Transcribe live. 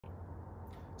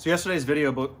So yesterday's video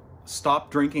about stop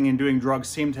drinking and doing drugs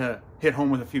seemed to hit home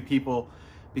with a few people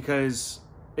because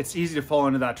it's easy to fall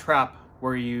into that trap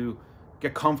where you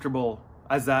get comfortable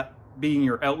as that being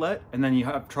your outlet and then you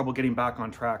have trouble getting back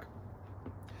on track.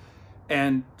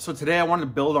 And so today I wanted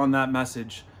to build on that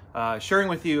message, sharing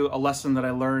with you a lesson that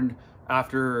I learned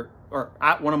at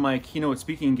one of my keynote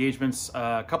speaking engagements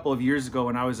a couple of years ago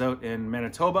when I was out in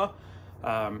Manitoba.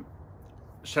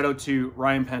 Shout out to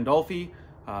Ryan Pandolfi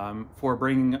for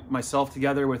bringing myself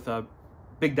together with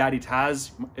Big Daddy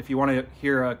Tazz. If you want to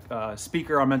hear a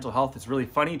speaker on mental health, it's really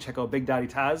funny, check out Big Daddy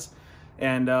Tazz.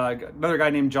 And another guy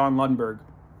named Ljungberg.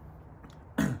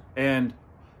 And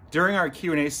during our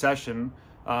Q&A session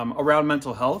around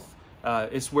mental health,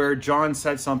 it's where John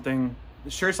said something,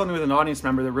 shared something with an audience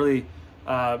member that really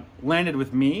landed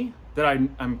with me, that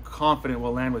I'm confident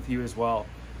will land with you as well.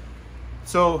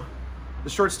 So the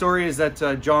short story is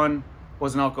that John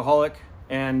was an alcoholic,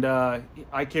 and I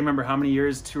can't remember how many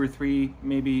years, 2 or 3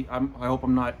 maybe. I hope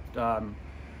I'm not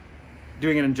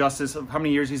doing an injustice of how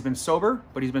many years he's been sober,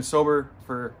 but he's been sober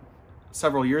for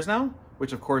several years now,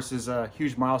 which of course is a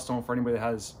huge milestone for anybody that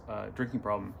has a drinking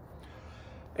problem.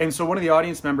 And so one of the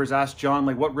audience members asked John,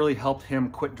 like, what really helped him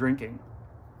quit drinking?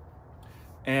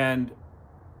 And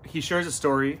he shares a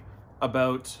story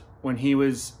about when he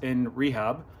was in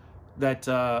rehab that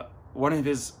one of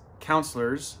his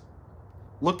counselors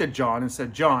looked at John and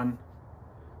said, "John,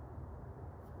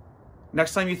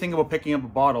 next time you think about picking up a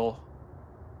bottle,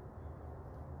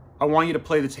 I want you to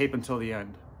play the tape until the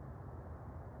end."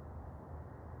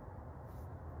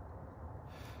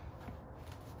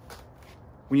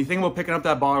 When you think about picking up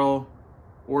that bottle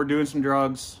or doing some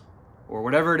drugs or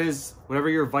whatever it is, whatever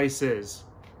your vice is,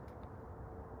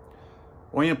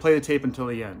 I want you to play the tape until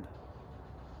the end.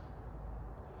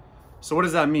 So what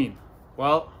does that mean?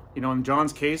 Well, in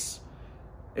John's case,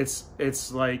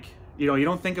 it's like, you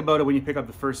don't think about it when you pick up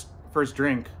the first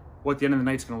drink, what the end of the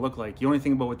night's going to look like. You only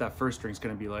think about what that first drink's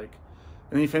going to be like.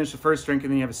 And then you finish the first drink,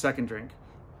 and then you have a second drink.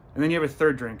 And then you have a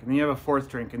third drink, and then you have a fourth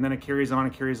drink, and then it carries on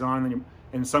and carries on. And then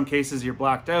in some cases, you're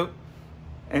blacked out,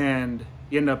 and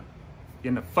you end up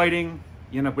fighting.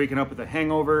 You end up waking up with a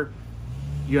hangover.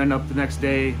 You end up the next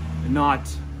day not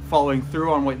following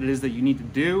through on what it is that you need to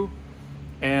do.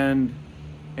 And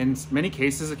in many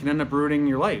cases, it can end up ruining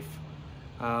your life.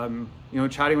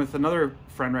 Chatting with another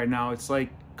friend right now, it's like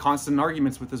constant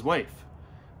arguments with his wife.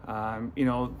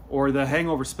 Or the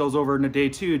hangover spills over into day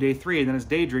 2, day 3, and then it's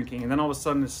day drinking. And then all of a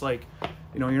sudden it's like,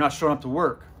 you're not showing up to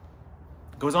work.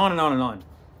 It goes on and on and on.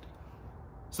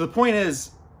 So the point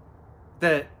is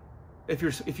that if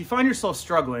you find yourself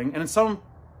struggling, and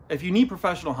if you need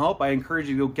professional help, I encourage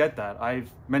you to go get that. I've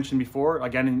mentioned before,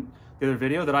 again in the other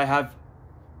video, that I have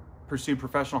pursued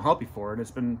professional help before, and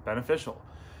it's been beneficial.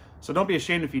 So don't be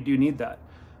ashamed if you do need that.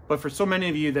 But for so many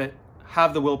of you that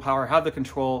have the willpower, have the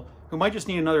control, who might just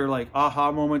need another like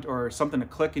aha moment or something to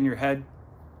click in your head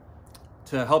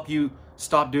to help you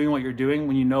stop doing what you're doing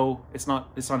when you know it's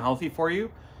unhealthy for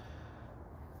you.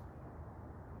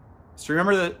 So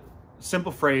remember the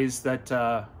simple phrase that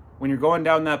when you're going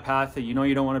down that path that you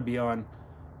don't want to be on,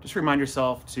 just remind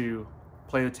yourself to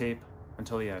play the tape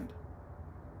until the end.